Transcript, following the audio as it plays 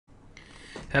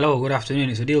Hello, good afternoon.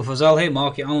 It's Adil Fazal here,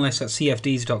 market analyst at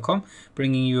CFDs.com,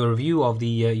 bringing you a review of the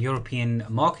European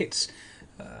markets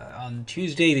on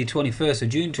Tuesday, the 21st of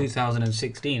June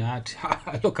 2016. I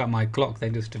look at my clock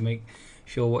there just to make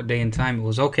sure what day and time it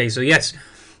was. Okay, so yes,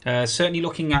 certainly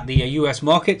looking at the US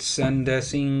markets and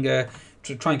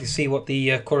trying to see what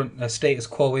the current status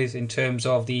quo is in terms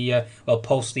of the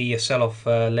post the sell-off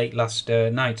late last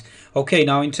night. Okay,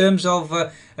 now in terms of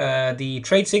the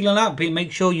trade signal app,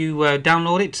 make sure you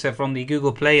download it from the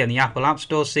Google Play and the Apple App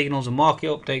Store. Signals and market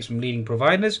updates from leading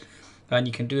providers, and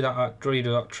you can do that at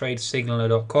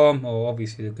www.tradesignaler.com or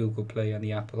obviously the Google Play and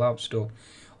the Apple App Store.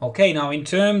 Okay, now in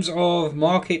terms of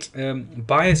market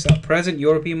bias at present,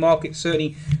 European market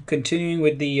certainly continuing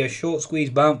with the short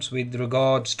squeeze bounce with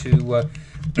regards to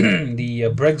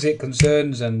the Brexit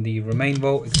concerns and the Remain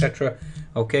vote, etc.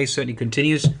 Okay, certainly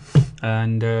continues,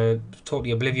 and totally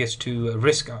oblivious to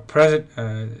risk at present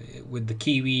with the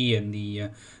Kiwi and the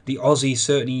Aussie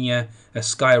certainly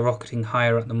skyrocketing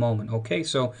higher at the moment. Okay,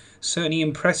 so certainly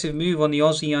impressive move on the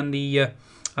Aussie and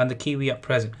the Kiwi at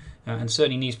present. And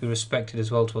certainly needs to be respected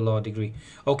as well to a large degree.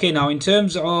 Okay, now in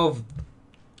terms of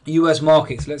US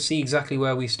markets, let's see exactly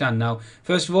where we stand. Now,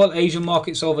 first of all, Asian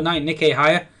markets overnight, Nikkei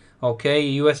higher.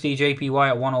 Okay, USD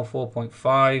JPY at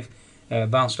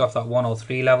 104.5, bounced off that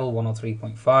 103 level,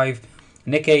 103.5.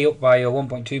 Nikkei up by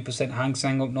 1.2%, Hang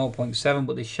Seng up 0.7,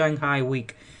 but the Shanghai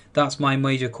weak, that's my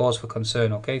major cause for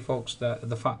concern. Okay, folks,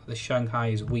 the fact that the Shanghai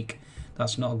is weak,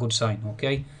 that's not a good sign.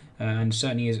 Okay. And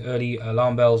certainly is early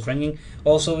alarm bells ringing.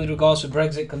 Also, with regards to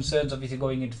Brexit concerns, obviously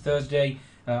going into Thursday,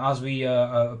 as we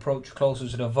approach closer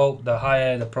to the vote, the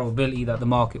higher the probability that the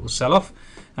market will sell off,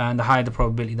 and the higher the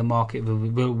probability the market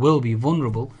will be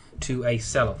vulnerable to a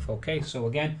sell-off. Okay, so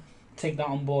again, take that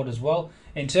on board as well.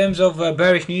 In terms of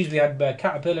bearish news, we had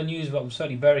Caterpillar news, but was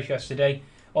certainly bearish yesterday.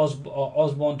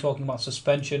 Osborne talking about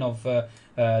suspension of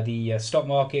the stock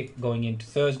market going into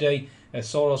Thursday.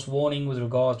 Soros warning with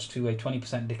regards to a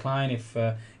 20% decline if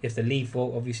the Leave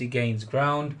vote obviously gains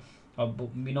ground.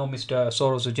 But we know Mr.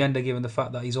 Soros' agenda, given the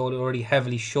fact that he's already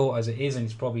heavily short as it is, and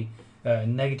he's probably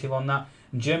negative on that.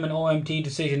 German OMT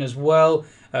decision as well.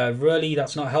 Really,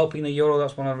 that's not helping the euro.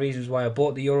 That's one of the reasons why I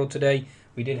bought the euro today.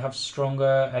 We did have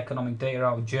stronger economic data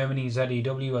out of Germany,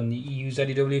 ZEW, and the EU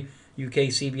ZEW. UK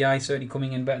CBI certainly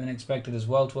coming in better than expected as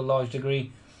well to a large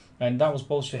degree. And that was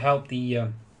supposed to help the...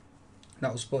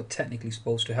 That was technically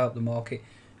supposed to help the market,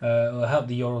 or help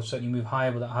the euro certainly move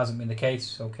higher, but that hasn't been the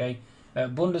case. Okay,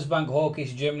 Bundesbank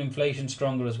hawkish, German inflation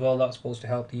stronger as well. That's supposed to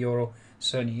help the euro.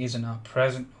 Certainly isn't at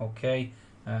present. Okay,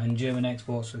 and German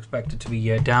exports are expected to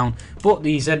be down, but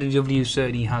the ZW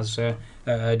certainly has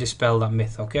dispelled that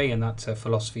myth. Okay, and that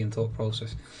philosophy and thought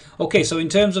process. Okay, so in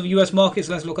terms of US markets,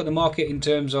 let's look at the market in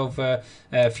terms of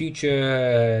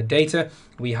future data.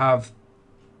 We have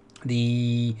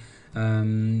the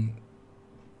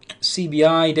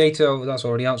CBI data, that's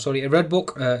already out. Sorry, a red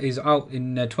book is out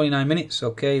in 29 minutes.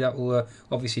 Okay, that will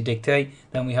obviously dictate.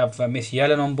 Then we have Miss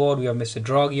Yellen on board. We have Mr.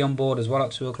 Draghi on board as well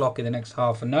at 2 o'clock in the next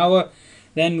half an hour.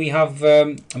 Then we have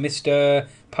Mr.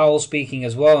 Powell speaking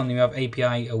as well, and we have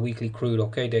API weekly crude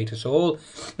data. So all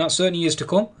that certainly is to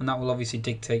come, and that will obviously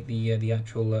dictate the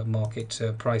actual market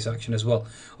price action as well.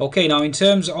 Okay, now in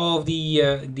terms of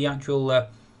the actual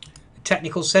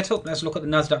technical setup, let's look at the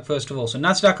Nasdaq first of all. So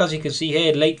Nasdaq, as you can see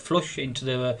here, late flush into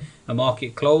the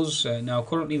market close. Now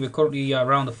we're currently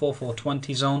around the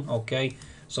 4420 zone. Okay,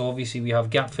 so obviously we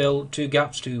have gap fill, 2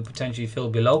 gaps to potentially fill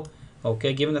below.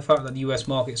 Okay, given the fact that the US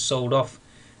market sold off,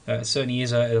 certainly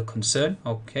is a concern.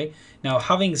 Okay, now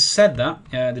having said that,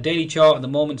 the daily chart at the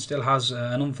moment still has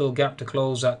an unfilled gap to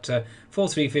close at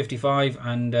 4355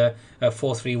 and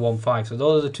 4315. So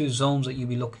those are the 2 zones that you'll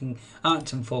be looking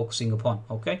at and focusing upon.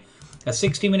 Okay. A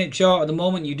 60-minute chart at the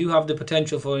moment, you do have the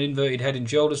potential for an inverted head and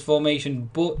shoulders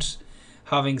formation, but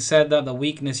having said that, the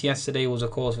weakness yesterday was a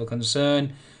cause for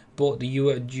concern, but the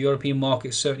European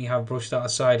markets certainly have brushed that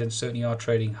aside and certainly are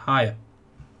trading higher.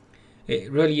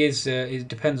 It really is, it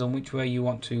depends on which way you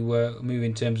want to move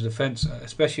in terms of defence,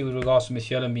 especially with regards to Ms.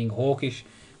 Yellen being hawkish,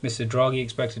 Mr. Draghi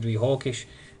expected to be hawkish.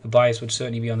 The bias would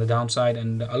certainly be on the downside,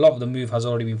 and a lot of the move has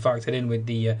already been factored in with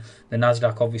the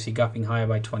Nasdaq obviously gapping higher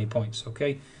by 20 points.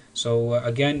 Okay. So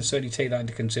again, certainly take that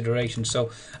into consideration. So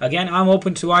again, I'm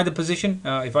open to either position.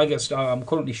 If I get I'm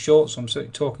currently short, so I'm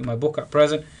certainly talking my book at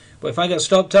present. But if I get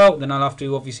stopped out, then I'll have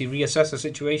to obviously reassess the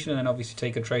situation and then obviously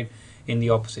take a trade in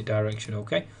the opposite direction.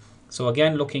 Okay. So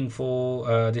again, looking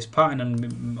for this pattern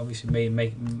and obviously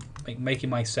making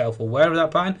myself aware of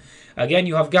that pattern. Again,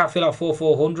 you have gap fill at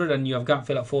 4400 and you have gap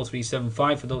fill at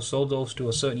 4375 for those. So those 2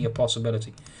 are certainly a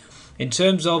possibility. In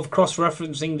terms of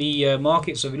cross-referencing the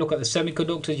market, so if you look at the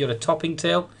semiconductors, you're a topping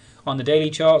tail on the daily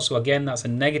chart. So again, that's a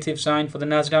negative sign for the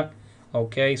Nasdaq.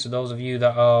 Okay, so those of you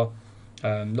that are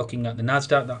looking at the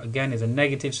Nasdaq, that again is a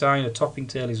negative sign. A topping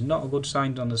tail is not a good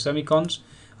sign on the semicons,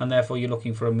 and therefore you're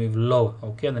looking for a move lower.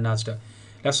 Okay, on the Nasdaq.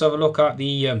 Let's have a look at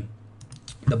the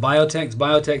biotechs.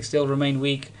 Biotechs still remain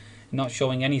weak, not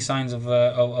showing any signs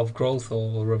of growth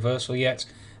or reversal yet,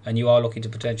 and you are looking to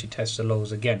potentially test the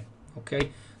lows again.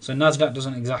 Okay, so Nasdaq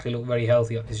doesn't exactly look very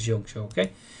healthy at this juncture.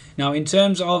 Okay, now in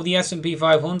terms of the S&P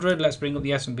 500, let's bring up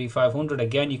the S&P 500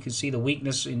 again. You can see the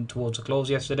weakness in towards the close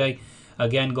yesterday.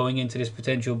 Again, going into this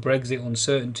potential Brexit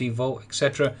uncertainty vote,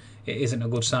 etc., it isn't a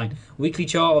good sign. Weekly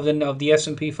chart of the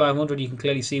S&P 500, you can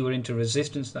clearly see we're into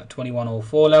resistance, that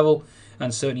 2104 level,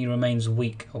 and certainly remains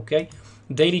weak. Okay,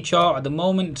 daily chart at the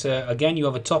moment, again, you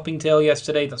have a topping tail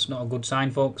yesterday. That's not a good sign,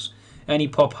 folks. Any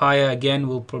pop higher again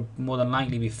will more than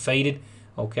likely be faded.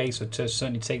 Okay, so to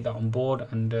certainly take that on board,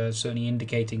 and certainly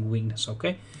indicating weakness.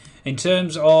 Okay, in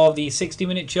terms of the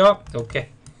 60-minute chart, okay,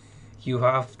 you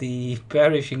have the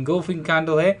bearish engulfing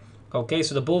candle here. Okay,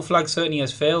 so the bull flag certainly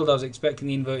has failed. I was expecting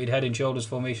the inverted head and shoulders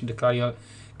formation to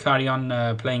carry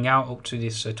on playing out up to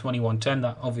this 2110.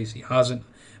 That obviously hasn't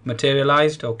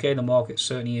materialized. Okay, the market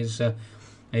certainly is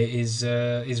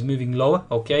moving lower.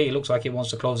 Okay, it looks like it wants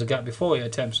to close the gap before it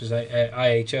attempts his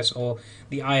IHS, or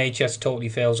the IHS totally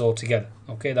fails altogether.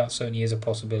 Okay, that certainly is a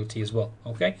possibility as well.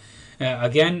 Okay,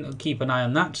 again, keep an eye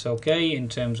on that. Okay, in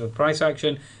terms of price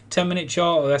action, 10-minute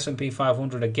chart of S&P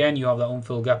 500, again, you have that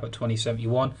unfilled gap at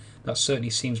 2071. That certainly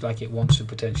seems like it wants to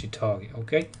potentially target.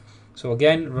 Okay, so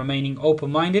again, remaining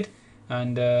open-minded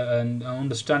and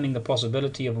understanding the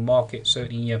possibility of a market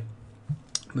certainly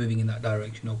moving in that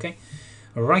direction. Okay,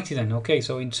 righty then. Okay,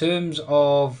 so in terms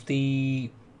of the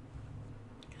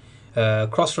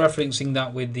cross-referencing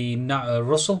that with the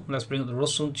Russell, let's bring up the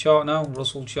Russell chart now.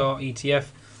 Russell chart ETF.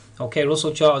 Okay,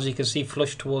 Russell chart, as you can see,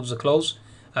 flushed towards the close.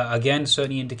 Again,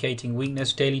 certainly indicating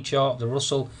weakness. Daily chart, the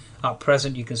Russell at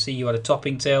present, you can see you had a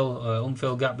topping tail,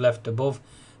 unfilled gap left above.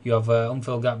 You have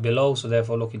unfilled gap below, so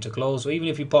therefore looking to close. So even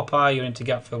if you pop high, you're into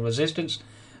gap fill resistance,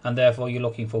 and therefore you're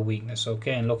looking for weakness.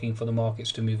 Okay, and looking for the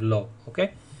markets to move low.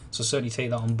 Okay, so certainly take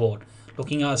that on board.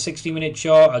 Looking at a 60-minute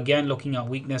chart, again looking at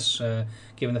weakness,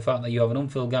 given the fact that you have an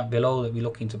unfilled gap below that we're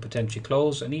looking to potentially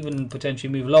close and even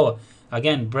potentially move lower.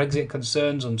 Again, Brexit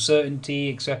concerns,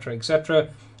 uncertainty, etc., etc.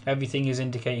 Everything is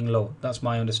indicating low. That's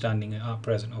my understanding at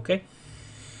present. Okay,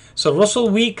 so Russell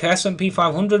weak, S&P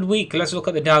 500 weak. Let's look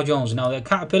at the Dow Jones now. The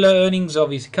Caterpillar earnings,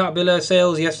 obviously Caterpillar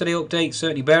sales yesterday update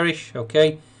certainly bearish.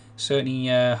 Okay, certainly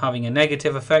having a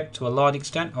negative effect to a large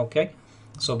extent. Okay,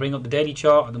 so bring up the daily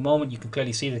chart. At the moment, you can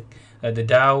clearly see the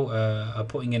Dow are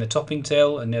putting in a topping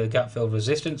tail and near the gap filled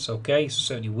resistance. Okay, so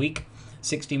certainly weak.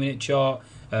 60-minute chart,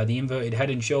 the inverted head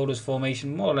and shoulders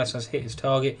formation more or less has hit its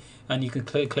target, and you can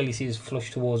clearly see this flush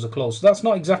towards the close. So that's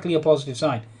not exactly a positive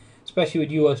sign, especially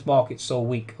with US markets so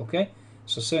weak. Okay,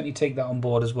 so certainly take that on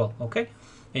board as well. Okay,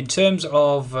 in terms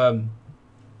of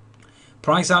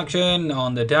price action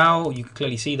on the Dow, you can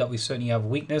clearly see that we certainly have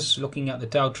weakness. Looking at the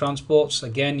Dow transports,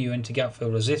 again, you're into gap fill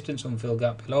resistance, unfilled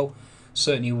gap below,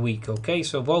 certainly weak. Okay,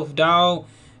 so both Dow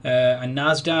and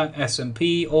Nasdaq,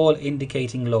 S&P, all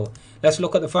indicating low. Let's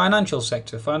look at the financial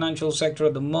sector. Financial sector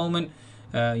at the moment,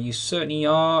 you certainly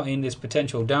are in this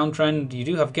potential downtrend. You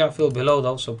do have gap fill below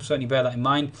though, so certainly bear that in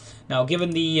mind. Now,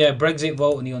 given the Brexit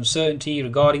vote and the uncertainty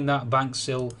regarding that, banks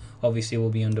still obviously will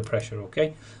be under pressure.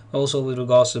 Okay, also with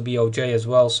regards to BOJ as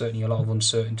well, certainly a lot of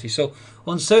uncertainty. So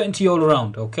uncertainty all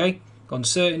around. Okay,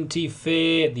 uncertainty,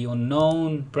 fear, the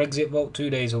unknown, Brexit vote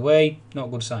 2 days away, not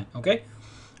a good sign. Okay,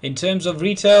 in terms of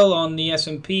retail on the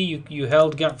S&P, you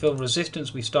held gap fill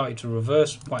resistance. We started to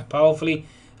reverse quite powerfully,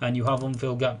 and you have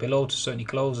unfilled gap below to certainly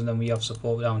close, and then we have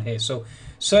support down here. So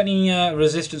certainly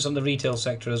resistance on the retail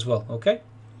sector as well. Okay,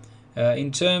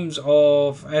 in terms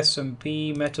of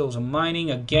S&P metals and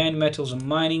mining, again metals and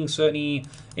mining certainly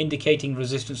indicating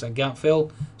resistance at gap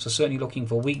fill, so certainly looking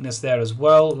for weakness there as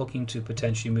well, looking to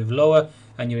potentially move lower,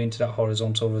 and you're into that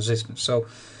horizontal resistance. So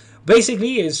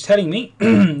basically it's telling me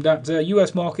that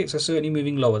US markets are certainly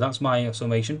moving lower. That's my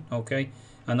summation. Okay,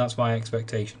 and that's my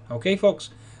expectation. Okay,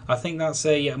 folks, I think that's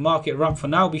a market wrap for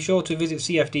now. Be sure to visit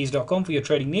cfds.com for your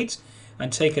trading needs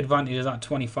and take advantage of that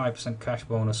 25% cash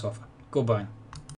bonus offer. Goodbye.